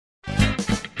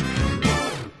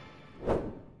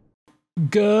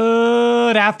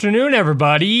Good afternoon,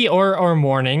 everybody, or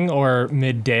morning, or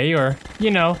midday, or, you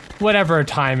know, whatever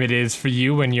time it is for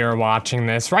you when you're watching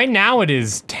this. Right now it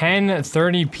is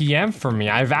 10:30 p.m. for me.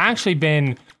 I've actually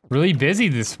been really busy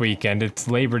this weekend. It's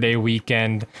Labor Day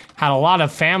weekend. Had a lot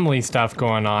of family stuff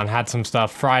going on. Had some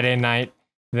stuff Friday night.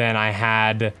 Then I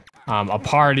had a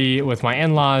party with my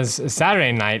in-laws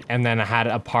Saturday night, and then I had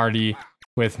a party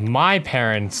with my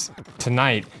parents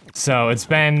tonight. So it's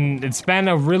been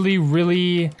a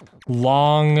really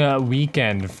long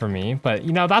weekend for me, but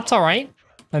you know, that's all right.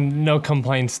 And no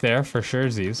complaints there for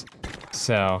surezies.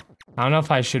 So I don't know if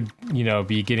I should, you know,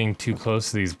 be getting too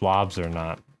close to these blobs or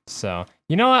not. So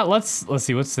you know what? Let's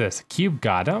see. What's this? Cube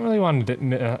God. I don't really want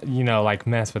to, you know, like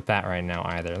mess with that right now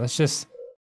either. Let's just,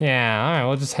 yeah. All right.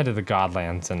 We'll just head to the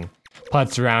Godlands and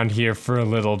putz around here for a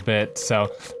little bit.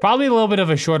 So probably a little bit of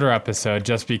a shorter episode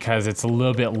just because it's a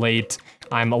little bit late.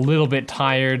 I'm a little bit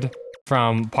tired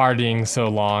from partying so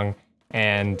long,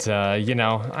 and you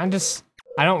know, I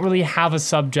don't really have a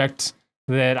subject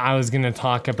that I was gonna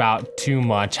talk about too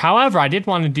much. However, I did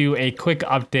want to do a quick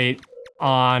update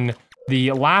on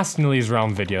the last Nilly's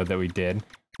Realm video that we did,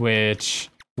 which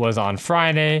was on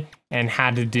Friday and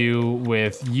had to do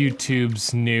with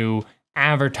YouTube's new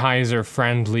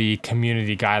advertiser-friendly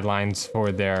community guidelines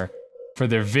for their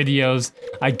videos.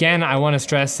 Again, I want to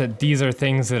stress that these are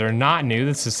things that are not new.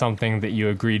 This is something that you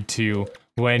agreed to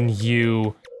when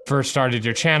you first started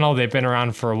your channel. They've been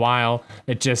around for a while.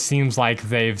 It just seems like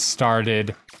they've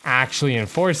started actually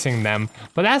enforcing them,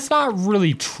 but that's not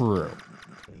really true.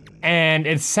 And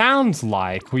it sounds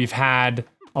like we've had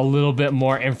a little bit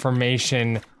more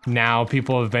information now.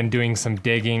 People have been doing some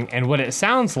digging, and what it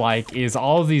sounds like is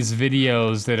all of these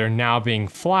videos that are now being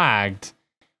flagged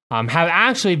have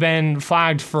actually been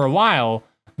flagged for a while.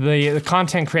 The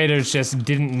content creators just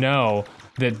didn't know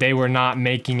that they were not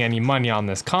making any money on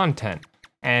this content.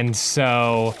 And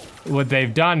so what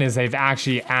they've done is they've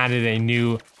actually added a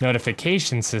new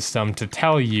notification system to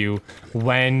tell you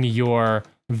when your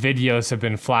videos have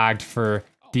been flagged for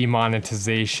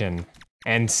demonetization.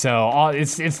 And so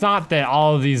it's not that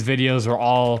all of these videos are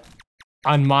all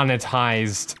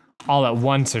unmonetized all at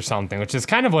once or something, which is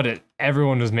kind of what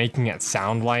everyone was making it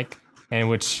sound like, and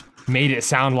which made it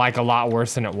sound like a lot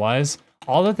worse than it was.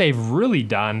 All that they've really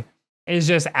done is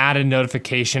just add a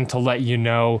notification to let you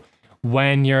know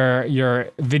when your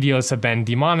videos have been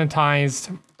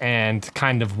demonetized and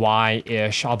kind of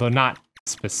why-ish, although not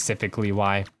specifically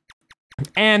why,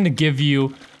 and give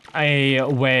you a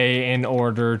way in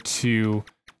order to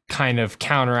kind of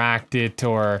counteract it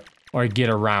or get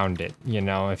around it, you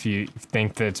know, if you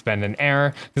think that it's been an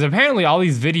error. Because apparently all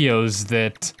these videos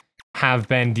that have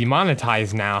been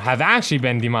demonetized now have actually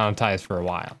been demonetized for a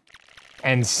while.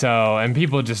 And so, and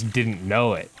people just didn't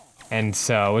know it. And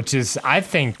so, which is, I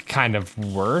think, kind of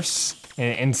worse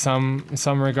in some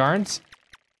regards.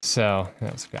 So,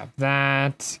 let's grab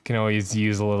that. Can always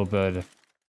use a little bit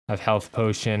of health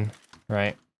potion,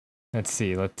 right? Let's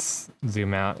see, let's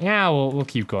zoom out. Yeah, we'll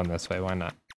keep going this way, why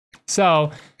not?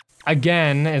 So,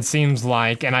 again, it seems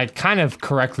like, and I kind of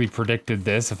correctly predicted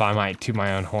this, if I might toot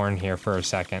my own horn here for a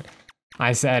second.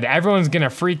 I said, everyone's gonna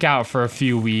freak out for a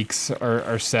few weeks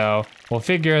or so. We'll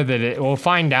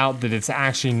find out that it's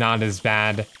actually not as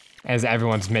bad as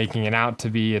everyone's making it out to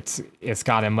be. It's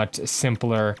got a much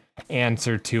simpler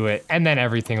answer to it, and then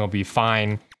everything will be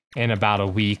fine in about a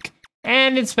week.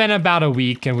 And it's been about a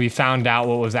week, and we found out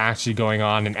what was actually going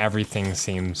on, and everything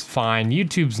seems fine.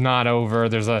 YouTube's not over.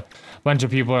 There's a bunch of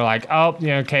people are like, oh,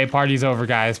 yeah, okay, party's over,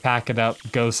 guys. Pack it up,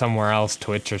 go somewhere else,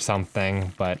 Twitch or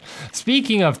something. But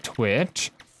speaking of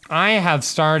Twitch, I have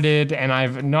started, and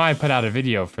I put out a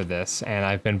video for this, and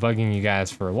I've been bugging you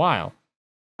guys for a while.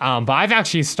 But I've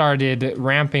actually started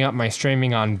ramping up my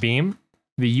streaming on Beam.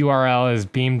 The URL is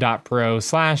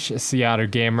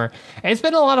beam.pro/SeaOtterGamer. It's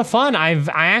been a lot of fun. I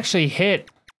actually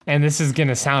hit, and this is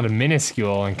gonna sound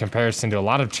minuscule in comparison to a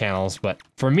lot of channels, but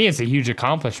for me it's a huge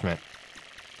accomplishment.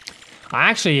 I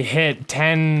actually hit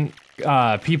 10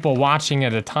 people watching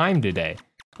at a time today.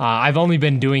 I've only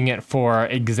been doing it for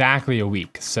exactly a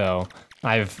week, so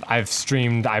I've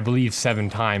streamed, I believe, 7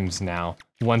 times now,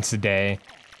 once a day.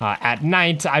 At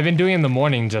night, I've been doing it in the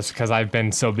morning just because I've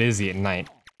been so busy at night.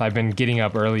 I've been getting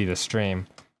up early to stream,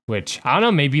 which, I don't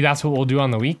know, maybe that's what we'll do on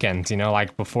the weekends, you know,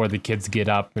 like before the kids get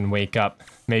up and wake up.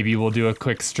 Maybe we'll do a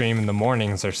quick stream in the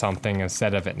mornings or something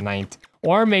instead of at night.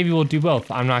 Or maybe we'll do both,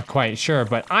 I'm not quite sure.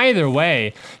 But either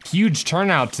way, huge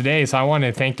turnout today, so I want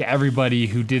to thank everybody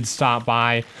who did stop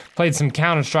by, played some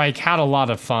Counter-Strike, had a lot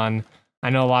of fun.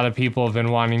 I know a lot of people have been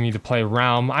wanting me to play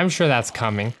Realm. I'm sure that's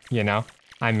coming, you know.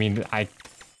 I mean, I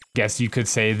guess you could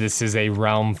say this is a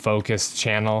Realm-focused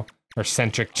channel. or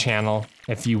centric channel,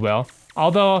 if you will.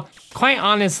 Although, quite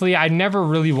honestly, I never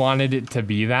really wanted it to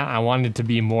be that. I wanted it to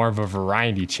be more of a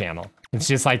variety channel. It's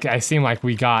just like, I seem like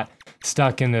we got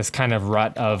stuck in this kind of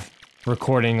rut of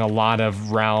recording a lot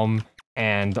of Realm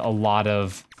and a lot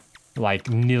of, like,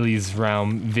 Nilly's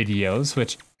Realm videos,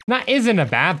 which isn't a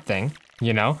bad thing,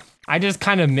 you know? I just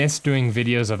kind of miss doing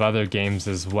videos of other games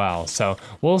as well. So,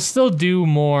 we'll still do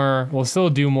more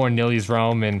Nilly's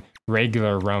Realm and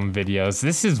regular Realm videos.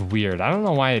 This is weird. I don't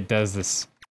know why it does this.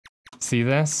 See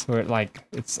this? Where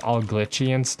it's all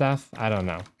glitchy and stuff? I don't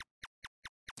know.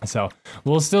 So,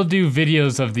 we'll still do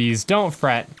videos of these. Don't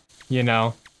fret, you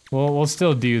know. We'll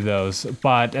still do those.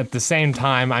 But at the same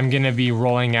time, I'm gonna be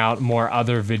rolling out more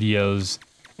other videos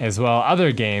as well.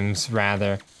 Other games,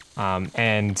 rather.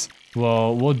 And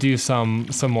we'll do some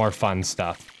more fun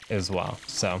stuff as well.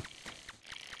 So,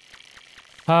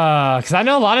 because I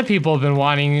know a lot of people have been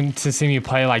wanting to see me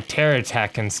play like Terra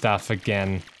Tech and stuff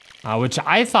again. Which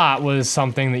I thought was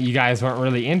something that you guys weren't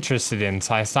really interested in,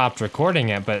 so I stopped recording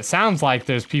it. But it sounds like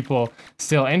there's people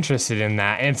still interested in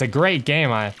that, and it's a great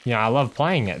game. I love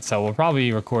playing it, so we'll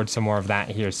probably record some more of that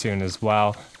here soon as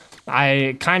well.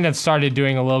 I kind of started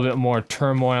doing a little bit more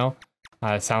Turmoil.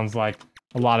 It sounds like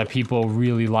a lot of people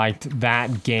really liked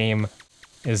that game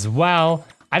as well.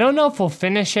 I don't know if we'll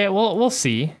finish it. We'll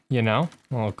see. You know,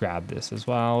 we'll grab this as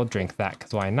well. We'll drink that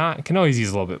because why not? Can always use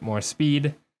a little bit more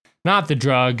speed. Not the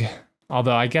drug,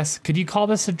 although I guess, could you call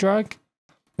this a drug?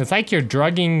 It's like you're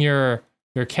drugging your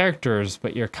characters,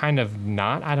 but you're kind of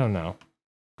not. I don't know.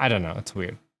 It's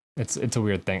weird. It's a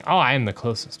weird thing. Oh, I am the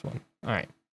closest one. All right.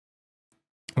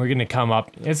 We're gonna come up.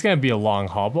 It's gonna be a long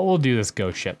haul, but we'll do this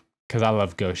ghost ship because I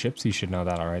love ghost ships. You should know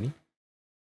that already.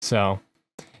 So,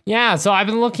 yeah. So I've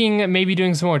been looking at maybe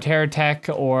doing some more Terra Tech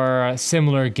or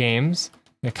similar games.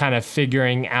 Kind of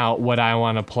figuring out what I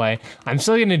want to play. I'm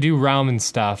still gonna do Realm and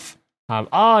stuff.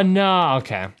 Oh no,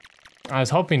 okay. I was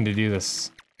hoping to do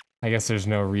this. I guess there's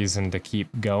no reason to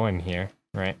keep going here,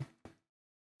 right?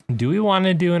 Do we want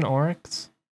to do an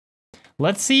Oryx?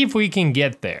 Let's see if we can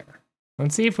get there.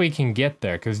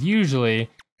 Because usually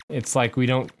it's like we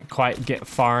don't quite get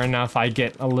far enough. I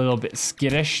get a little bit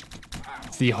skittish.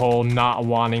 It's the whole not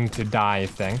wanting to die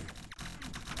thing.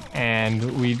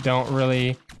 And we don't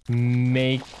really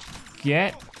make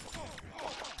it.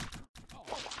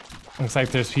 Looks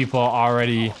like there's people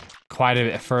already quite a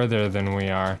bit further than we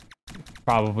are.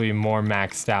 Probably more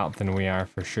maxed out than we are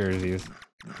for sure. These.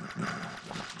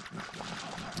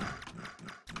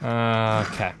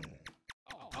 Okay.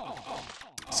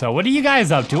 So what are you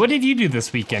guys up to? What did you do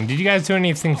this weekend? Did you guys do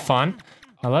anything fun?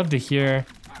 I love to hear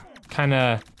kind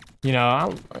of, you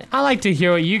know, I like to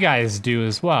hear what you guys do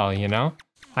as well, you know?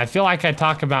 I feel like I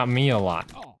talk about me a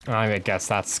lot. I guess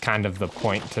that's kind of the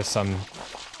point to some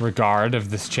regard of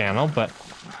this channel, but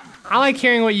I like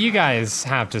hearing what you guys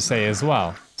have to say as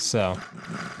well. So, all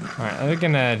right, we're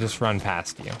gonna just run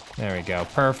past you. There we go,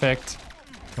 perfect.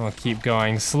 We'll keep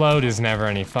going. Slowed is never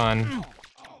any fun.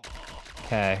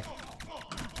 Okay.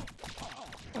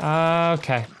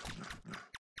 Okay.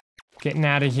 Getting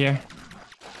out of here.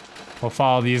 We'll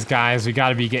follow these guys. We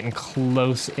gotta be getting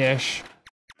close-ish.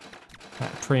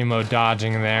 That Primo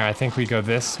dodging there. I think we go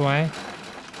this way.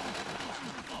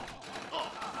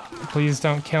 Please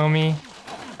don't kill me.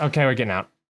 Okay, we're getting out.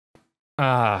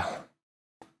 But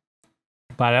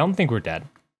I don't think we're dead.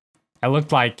 I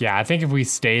looked like, yeah, I think if we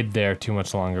stayed there too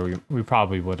much longer, we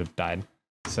probably would have died.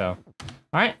 So, all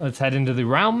right, let's head into the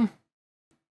realm.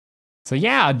 So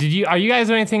yeah, are you guys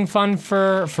doing anything fun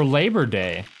for Labor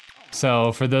Day?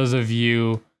 So for those of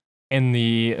you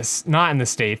not in the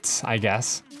States, I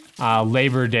guess,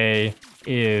 Labor Day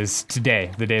is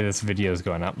today, the day this video is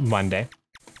going up, Monday.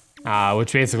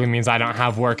 Which basically means I don't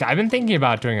have work. I've been thinking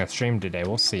about doing a stream today.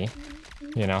 We'll see.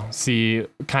 You know, see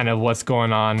kind of what's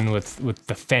going on with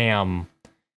the family.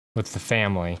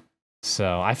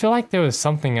 So I feel like there was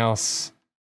something else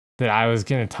that I was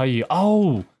gonna tell you.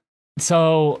 Oh,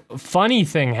 so funny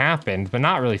thing happened, but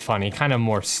not really funny. Kind of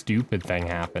more stupid thing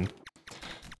happened.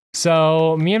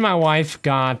 So me and my wife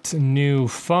got new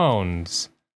phones.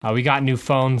 We got new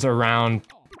phones around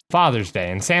Father's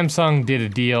Day, and Samsung did a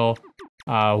deal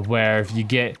where if you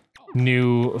get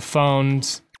new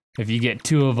phones, if you get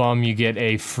 2 of them, you get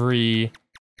a free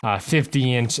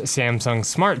 50-inch Samsung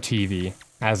Smart TV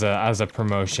as a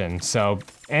promotion. So,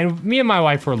 and me and my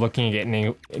wife were looking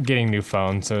at getting new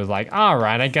phones, so it was like, all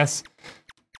right, I guess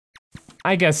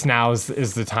now is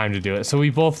the time to do it. So we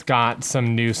both got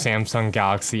some new Samsung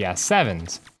Galaxy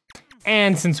S7s,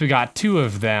 and since we got 2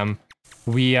 of them,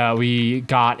 we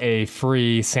got a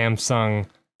free Samsung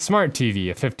smart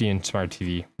TV, a 50-inch smart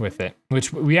TV with it,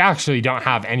 which we actually don't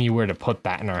have anywhere to put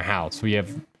that in our house. We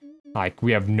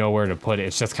have nowhere to put it.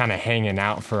 It's just kind of hanging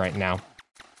out for right now.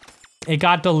 It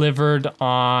got delivered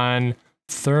on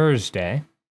Thursday.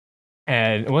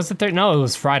 And was it Thursday? No, it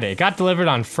was Friday. It got delivered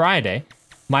on Friday.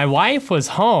 My wife was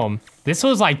home. This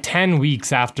was like 10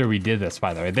 weeks after we did this,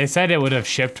 by the way. They said it would have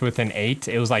shipped within 8.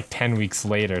 It was like 10 weeks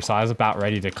later. So I was about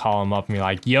ready to call him up and be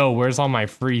like, yo, where's all my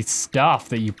free stuff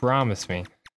that you promised me?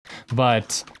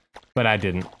 But I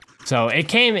didn't. So it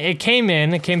came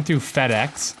through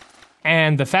FedEx,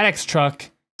 and the FedEx truck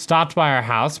stopped by our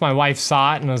house. My wife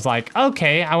saw it and was like,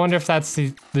 okay, I wonder if that's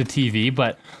the TV,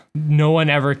 but no one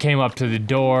ever came up to the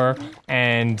door,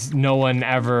 and no one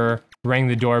ever rang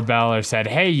the doorbell or said,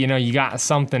 hey, you know, you got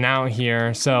something out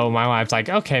here. So my wife's like,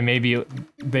 okay, maybe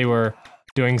they were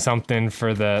doing something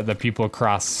for the people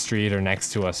across the street or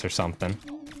next to us or something.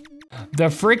 The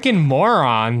freaking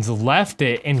morons left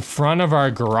it in front of our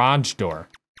garage door,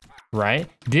 right?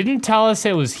 Didn't tell us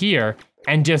it was here,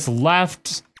 and just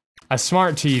left a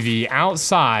smart TV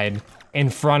outside in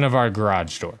front of our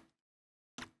garage door.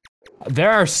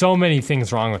 There are so many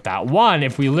things wrong with that. One,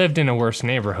 if we lived in a worse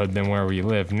neighborhood than where we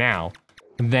live now,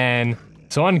 then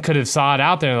someone could have saw it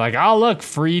out there like, oh, look,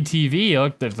 free TV.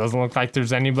 Look, it doesn't look like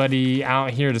there's anybody out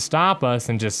here to stop us,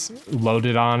 and just load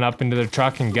it on up into their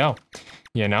truck and go,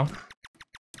 you know?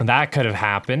 That could have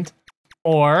happened.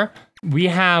 Or we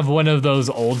have one of those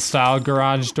old style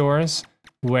garage doors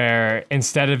where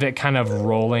instead of it kind of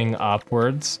rolling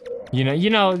upwards, you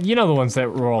know the ones that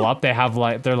roll up, they have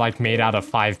they're like made out of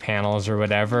 5 panels or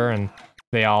whatever, and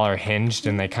they all are hinged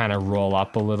and they kind of roll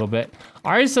up a little bit.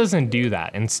 Ours doesn't do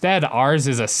that. Instead, ours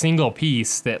is a single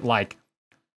piece that like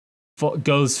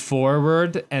goes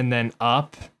forward and then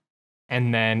up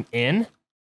and then in.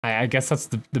 I guess that's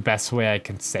the best way I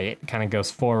can say it. It kind of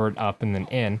goes forward, up, and then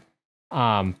in.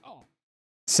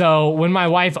 So when my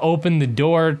wife opened the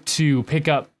door to pick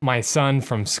up my son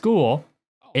from school,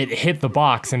 it hit the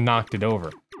box and knocked it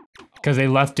over. Because they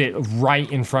left it right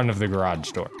in front of the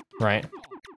garage door, right?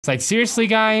 It's like, seriously,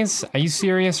 guys? Are you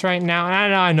serious right now?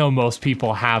 And I know most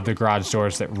people have the garage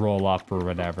doors that roll up or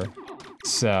whatever.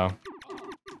 So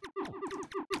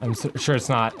I'm sure it's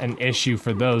not an issue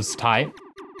for those type.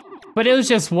 But it was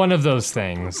just one of those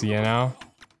things, you know?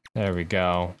 There we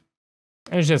go.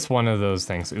 It was just one of those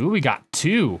things. Ooh, we got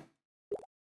 2.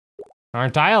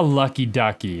 Aren't I a lucky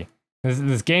ducky?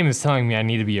 This game is telling me I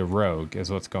need to be a rogue,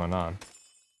 is what's going on.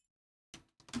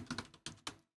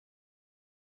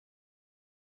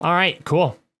 Alright,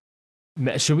 cool.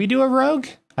 Should we do a rogue?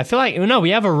 I feel like, no,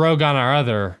 we have a rogue on our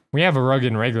other, we have a rogue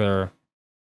in regular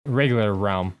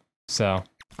realm. So,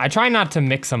 I try not to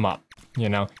mix them up, you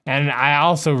know? And I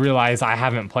also realize I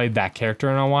haven't played that character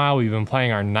in a while. We've been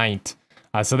playing our knight.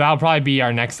 So that'll probably be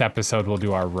our next episode, we'll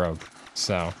do our rogue.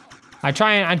 So, I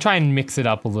try and mix it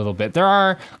up a little bit.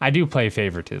 I do play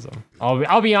favoritism.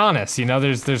 I'll be honest, you know,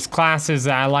 there's classes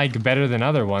that I like better than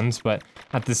other ones, but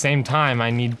at the same time, I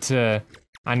need to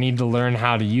learn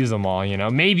how to use them all, you know?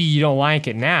 Maybe you don't like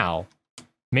it now.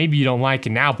 Maybe you don't like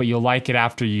it now, but you'll like it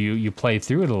after you play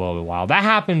through it a little while. That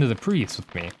happened to the priest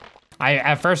with me.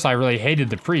 At first, I really hated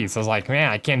the priest. I was like,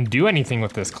 man, I can't do anything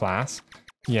with this class,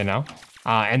 you know?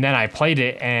 And then I played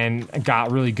it and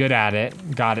got really good at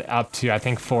it. Got it up to, I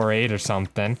think, 4.8 or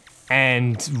something.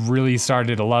 And really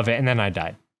started to love it. And then I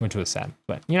died, which was sad.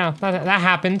 But, you know, that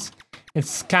happens.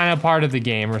 It's kind of part of the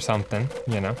game or something,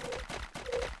 you know?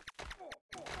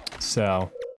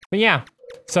 So, but yeah.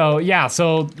 So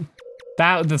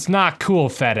that's not cool,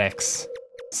 FedEx.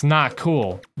 It's not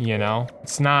cool, you know?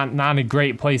 It's not a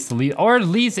great place to leave. Or at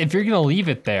least, if you're gonna leave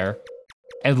it there,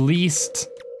 at least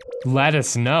let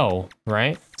us know,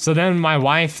 right? So then my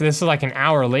wife, this is like an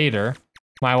hour later,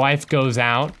 my wife goes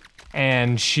out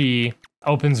and she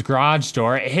opens garage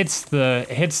door, it hits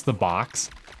the box,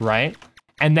 right?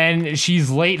 And then she's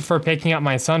late for picking up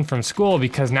my son from school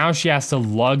because now she has to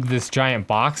lug this giant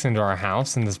box into our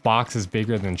house, and this box is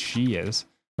bigger than she is,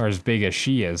 or as big as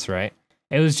she is, right?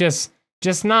 It was just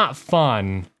not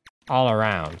fun all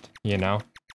around, you know?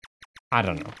 I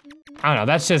don't know.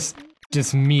 That's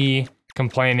just me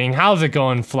complaining. How's it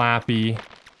going, Flappy?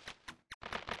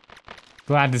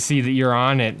 Glad to see that you're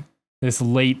on it this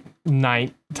late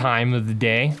night time of the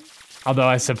day. Although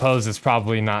I suppose it's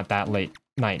probably not that late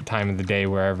night time of the day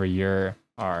wherever you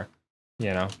are,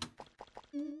 you know?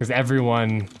 Because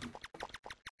everyone's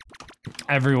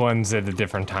at a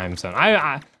different time zone.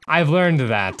 I've learned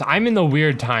that. I'm in the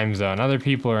weird time zone. Other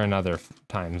people are in other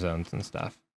time zones and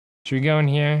stuff. Should we go in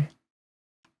here?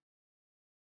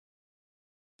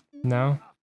 No?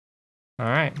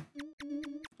 Alright.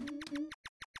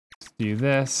 Let's do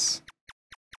this.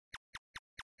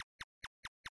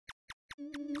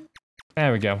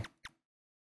 There we go.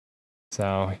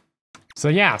 So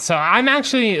yeah, so I'm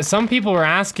actually, some people were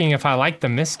asking if I like the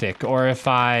Mystic or if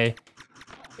I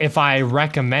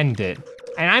recommend it.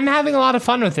 And I'm having a lot of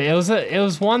fun with it. It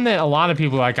was one that a lot of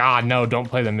people are like, ah, no, don't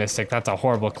play the Mystic. That's a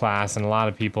horrible class. And a lot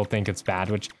of people think it's bad,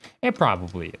 which it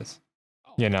probably is,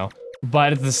 you know?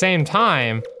 But at the same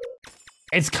time,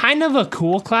 it's kind of a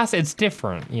cool class. It's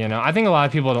different, you know? I think a lot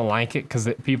of people don't like it because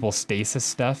people stasis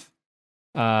stuff.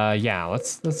 Yeah,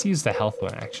 let's use the health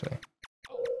one, actually.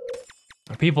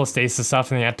 People stasis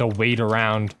stuff and they have to wait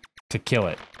around to kill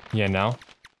it, you know?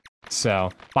 So,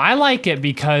 but I like it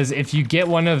because if you get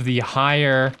one of the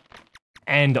higher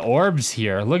end orbs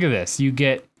here, look at this. You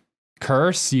get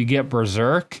Curse, you get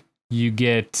Berserk, you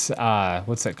get,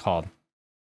 what's it called?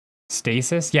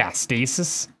 Stasis? Yeah,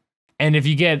 Stasis. And if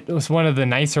you get one of the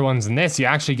nicer ones in this, you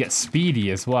actually get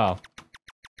Speedy as well.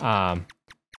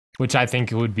 Which I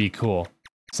think would be cool.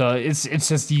 So it's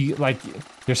just, like,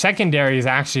 your secondary is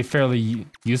actually fairly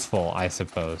useful, I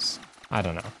suppose. I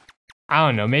don't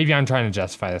know, maybe I'm trying to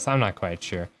justify this. I'm not quite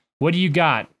sure. What do you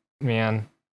got, man?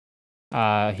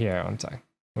 Here, one second.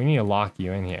 We need to lock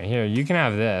you in here. Here, you can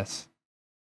have this.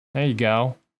 There you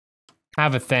go.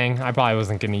 Have a thing. I probably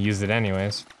wasn't going to use it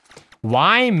anyways.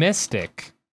 Why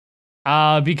Mystic?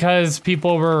 Because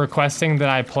people were requesting that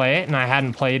I play it, and I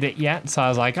hadn't played it yet, so I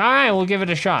was like, alright, we'll give it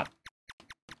a shot.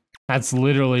 That's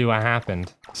literally what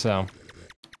happened, so.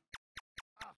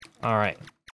 Alright.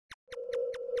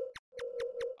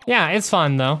 Yeah, it's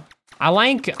fun though. I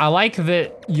like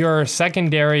that your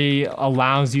secondary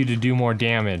allows you to do more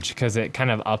damage because it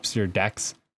kind of ups your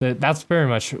dex. That's very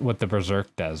much what the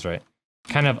Berserk does, right?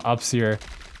 Kind of ups your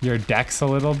dex a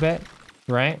little bit,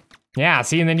 right? Yeah,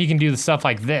 see, and then you can do the stuff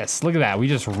like this. Look at that, we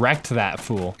just wrecked that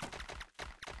fool.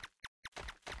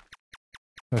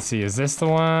 Let's see, is this the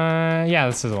one? Yeah,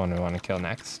 this is the one we want to kill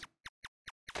next.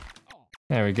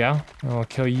 There we go, and we'll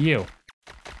kill you.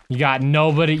 You got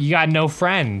nobody, you got no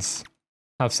friends.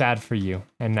 How sad for you.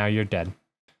 And now you're dead.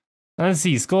 Let's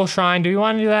see, Skull Shrine, do we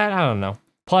want to do that? I don't know.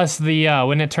 Plus the,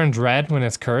 when it turns red, when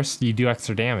it's cursed, you do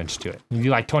extra damage to it. You do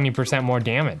like 20% more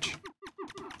damage.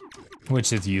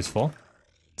 Which is useful.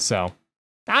 So,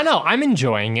 I don't know, I'm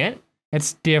enjoying it.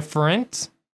 It's different.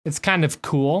 It's kind of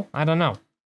cool, I don't know.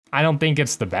 I don't think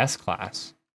it's the best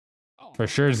class. For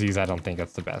sure, Z's, I don't think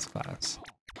it's the best class.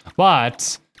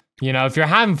 But, you know, if you're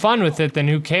having fun with it, then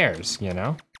who cares, you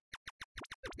know?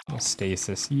 We'll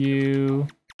stasis you,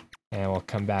 and we'll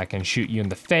come back and shoot you in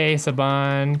the face a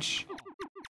bunch.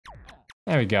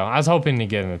 There we go. I was hoping to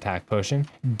get an attack potion.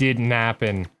 Didn't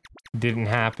happen. Didn't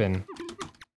happen.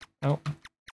 Oh.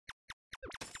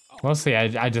 Mostly,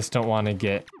 I just don't want to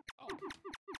get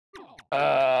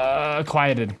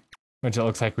quieted, which it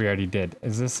looks like we already did.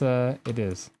 Is this it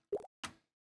is.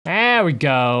 There we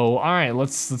go. All right,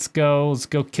 let's go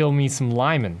kill me some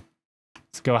Lyman.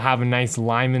 Let's go have a nice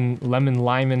lemon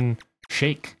Lyman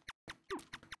shake.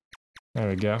 There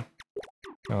we go.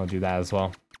 I'll do that as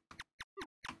well.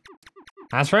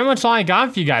 That's pretty much all I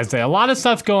got for you guys today. A lot of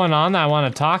stuff going on that I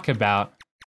want to talk about.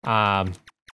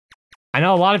 I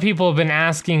know a lot of people have been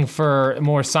asking for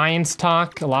more science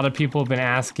talk. A lot of people have been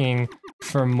asking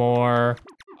for more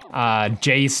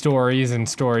J stories and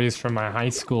stories from my high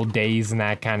school days and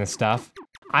that kind of stuff.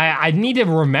 I need to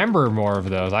remember more of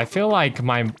those. I feel like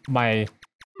my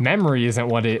memory isn't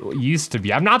what it used to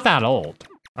be. I'm not that old.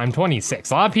 I'm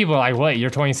 26. A lot of people are like, what, you're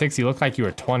 26? You look like you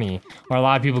were 20. Or a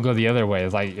lot of people go the other way.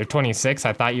 It's like, you're 26?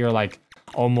 I thought you were like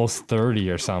almost 30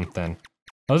 or something.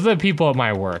 Those are the people at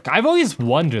my work. I've always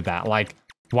wondered that. Like,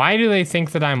 why do they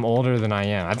think that I'm older than I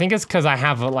am? I think it's because I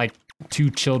have like 2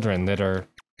 children that are,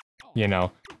 you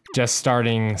know, just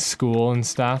starting school and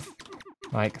stuff.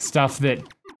 Like, stuff that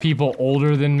people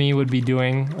older than me would be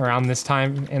doing around this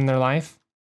time in their life.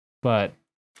 But,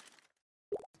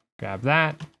 grab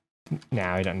that. No,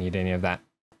 I don't need any of that.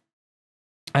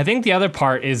 I think the other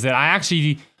part is that I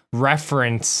actually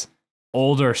reference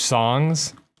older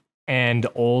songs and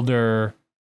older,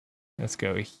 let's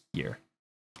go here.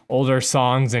 Older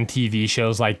songs and TV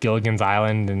shows like Gilligan's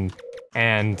Island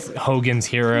and Hogan's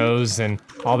Heroes and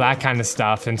all that kind of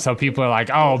stuff. And so people are like,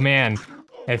 oh man,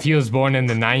 if he was born in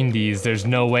the 90s, there's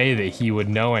no way that he would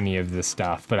know any of this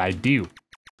stuff. But I do.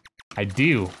 I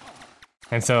do.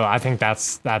 And so I think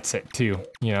that's it too.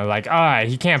 You know, like, all right,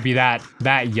 he can't be that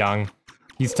young.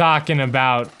 He's talking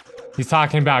about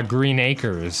Green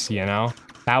Acres, you know?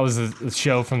 That was a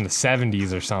show from the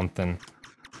 70s or something.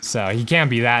 So he can't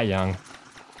be that young.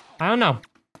 I don't know.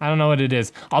 I don't know what it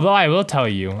is. Although I will tell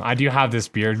you, I do have this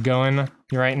beard going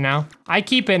right now. I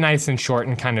keep it nice and short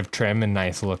and kind of trim and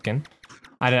nice looking.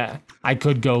 I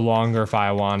could go longer if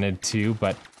I wanted to,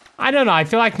 but I don't know, I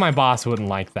feel like my boss wouldn't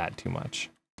like that too much.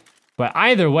 But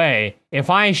either way, if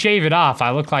I shave it off,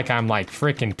 I look like I'm like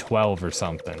freaking 12 or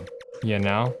something, you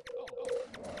know?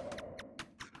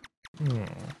 There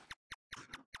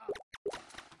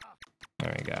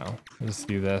we go. Let's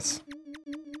do this.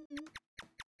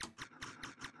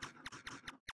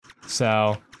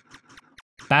 So,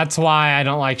 that's why I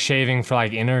don't like shaving for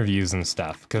like interviews and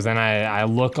stuff, because then I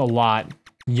look a lot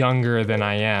younger than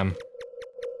I am.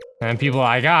 And people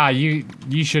are like,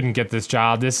 you shouldn't get this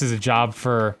job. This is a job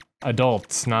for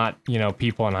adults, not, you know,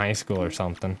 people in high school or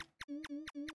something.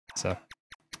 So.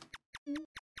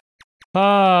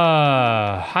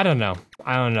 I don't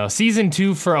know. Season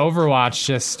 2 for Overwatch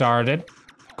just started.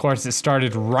 Of course, it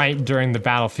started right during the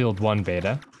Battlefield 1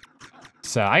 beta.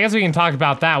 So, I guess we can talk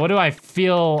about that. What do I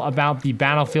feel about the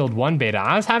Battlefield 1 beta?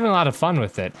 I was having a lot of fun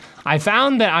with it. I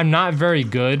found that I'm not very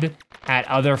good at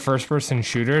other first-person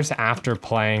shooters after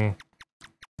playing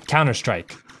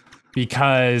Counter-Strike.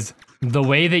 Because the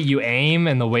way that you aim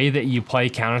and the way that you play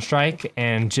Counter-Strike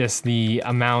and just the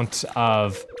amount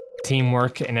of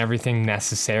teamwork and everything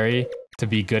necessary to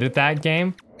be good at that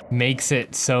game makes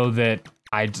it so that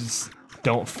I just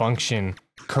don't function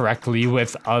correctly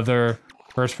with other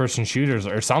first-person shooters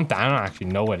or something. I don't actually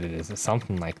know what it is. It's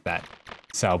something like that.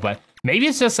 So, but maybe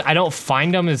it's just I don't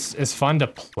find them as fun to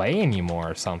play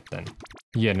anymore or something,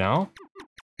 you know?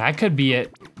 That could be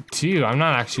it too. I'm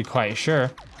not actually quite sure.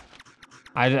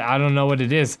 I don't know what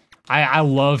it is. I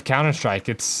love Counter-Strike.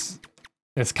 It's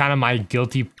kind of my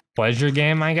guilty pleasure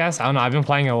game, I guess. I don't know. I've been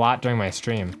playing a lot during my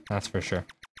stream. That's for sure.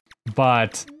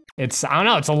 But I don't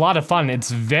know. It's a lot of fun.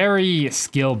 It's very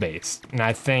skill-based. And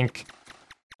I think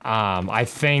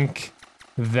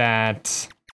that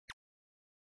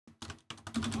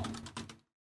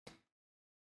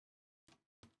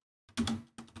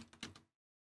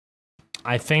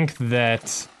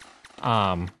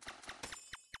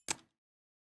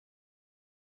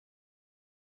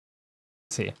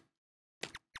see.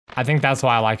 I think that's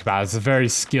what I like about it. It's very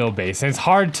skill-based. And it's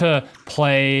hard to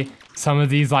play some of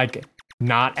these, like,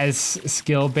 not as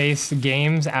skill-based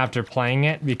games after playing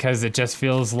it because it just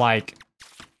feels like,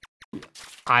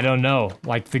 I don't know,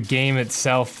 like the game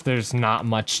itself, there's not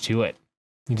much to it.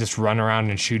 You just run around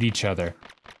and shoot each other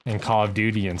in Call of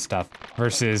Duty and stuff.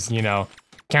 Versus, you know,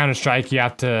 Counter-Strike, you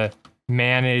have to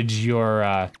manage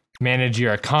your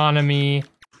economy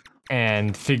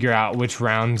and figure out which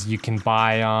rounds you can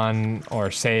buy on or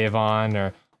save on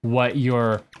or what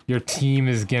your team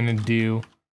is gonna do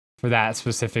for that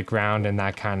specific round and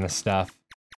that kind of stuff.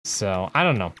 So, I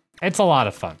don't know. It's a lot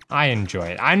of fun. I enjoy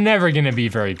it. I'm never gonna be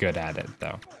very good at it,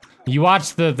 though. You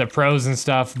watch the pros and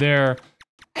stuff, they're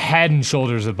head and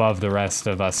shoulders above the rest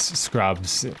of us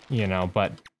scrubs, you know,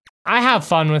 but I have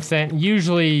fun with it.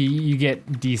 Usually, you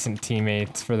get decent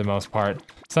teammates for the most part.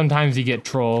 Sometimes you get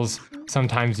trolls.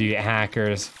 Sometimes you get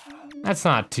hackers. That's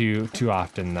not too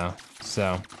often, though.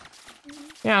 So,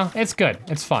 yeah, it's good.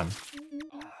 It's fun.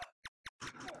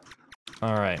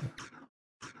 All right.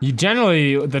 You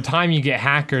generally, the time you get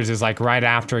hackers is like right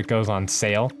after it goes on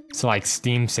sale. So like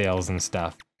Steam sales and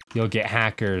stuff. You'll get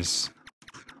hackers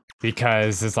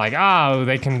because it's like, oh,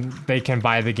 they can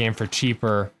buy the game for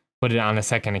cheaper, put it on a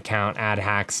second account, add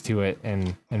hacks to it,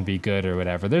 and be good or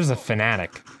whatever. There's a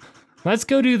Fnatic. Let's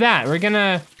go do that. We're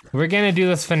gonna do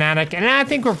this Fnatic, and I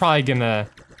think we're probably gonna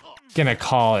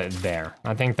call it there.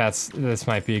 I think this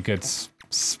might be a good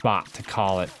spot to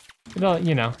call it. It'll,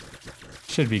 you know,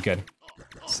 should be good.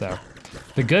 So,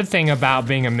 the good thing about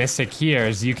being a Mystic here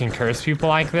is you can curse people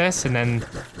like this, and then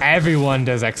everyone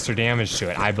does extra damage to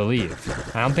it, I believe.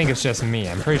 I don't think it's just me.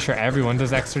 I'm pretty sure everyone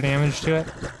does extra damage to it.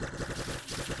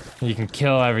 You can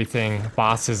kill everything,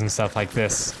 bosses and stuff like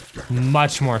this,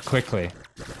 much more quickly,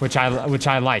 which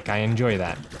I like. I enjoy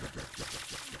that.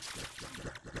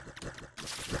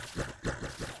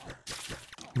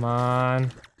 Come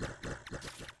on.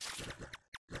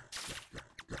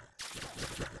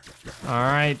 All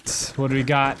right, what do we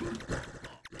got?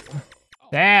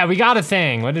 Yeah, we got a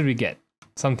thing. What did we get?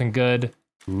 Something good.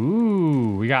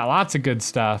 Ooh, we got lots of good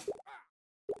stuff.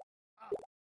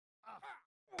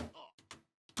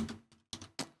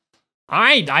 All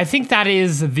right, I think that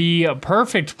is the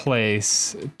perfect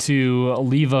place to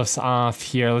leave us off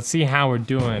here. Let's see how we're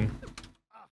doing.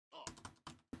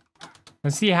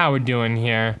 Let's see how we're doing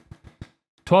here.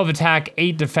 12 attack,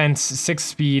 8 defense, 6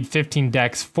 speed, 15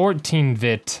 dex, 14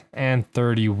 vit, and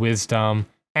 30 wisdom,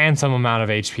 and some amount of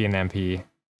HP and MP.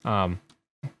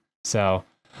 So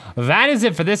that is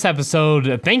it for this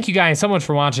episode. Thank you guys so much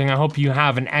for watching. I hope you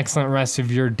have an excellent rest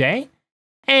of your day,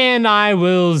 and I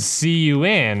will see you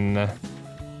in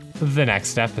the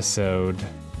next episode.